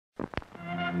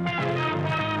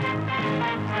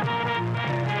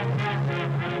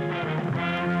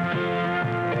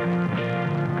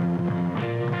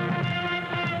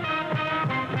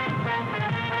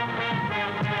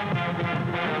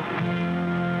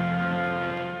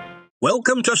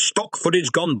Welcome to Stock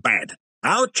Footage Gone Bad.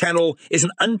 Our channel is an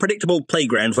unpredictable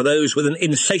playground for those with an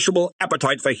insatiable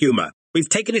appetite for humour. We've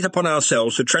taken it upon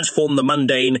ourselves to transform the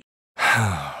mundane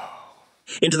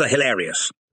into the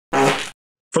hilarious.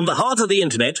 From the heart of the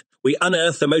internet, we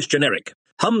unearth the most generic,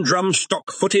 humdrum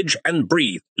stock footage and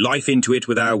breathe life into it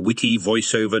with our witty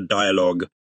voiceover dialogue.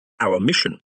 Our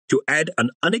mission: to add an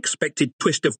unexpected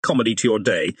twist of comedy to your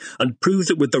day and prove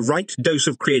that with the right dose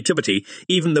of creativity,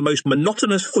 even the most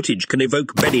monotonous footage can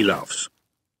evoke belly laughs.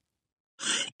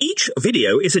 Each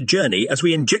video is a journey as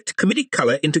we inject comedic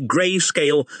colour into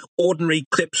grayscale, ordinary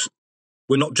clips.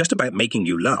 We're not just about making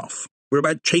you laugh. We're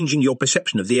about changing your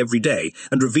perception of the everyday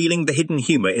and revealing the hidden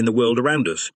humour in the world around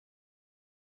us.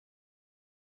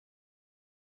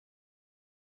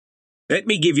 Let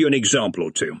me give you an example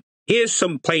or two. Here's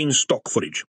some plain stock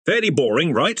footage. Fairly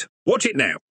boring, right? Watch it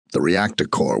now. The reactor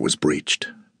core was breached.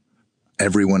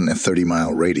 Everyone in a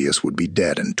 30-mile radius would be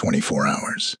dead in 24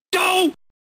 hours. No!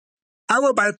 How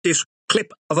about this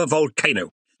clip of a volcano?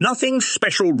 Nothing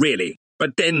special really,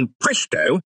 but then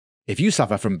presto. If you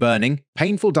suffer from burning,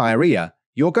 painful diarrhea,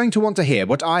 you're going to want to hear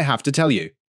what I have to tell you.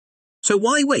 So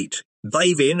why wait?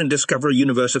 Dive in and discover a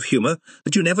universe of humour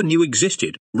that you never knew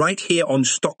existed, right here on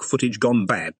Stock Footage Gone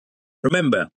Bad.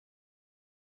 Remember,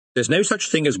 there's no such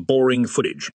thing as boring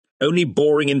footage, only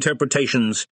boring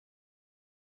interpretations.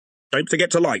 Don't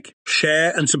forget to like,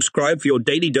 share and subscribe for your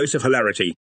daily dose of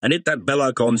hilarity, and hit that bell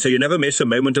icon so you never miss a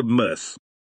moment of mirth.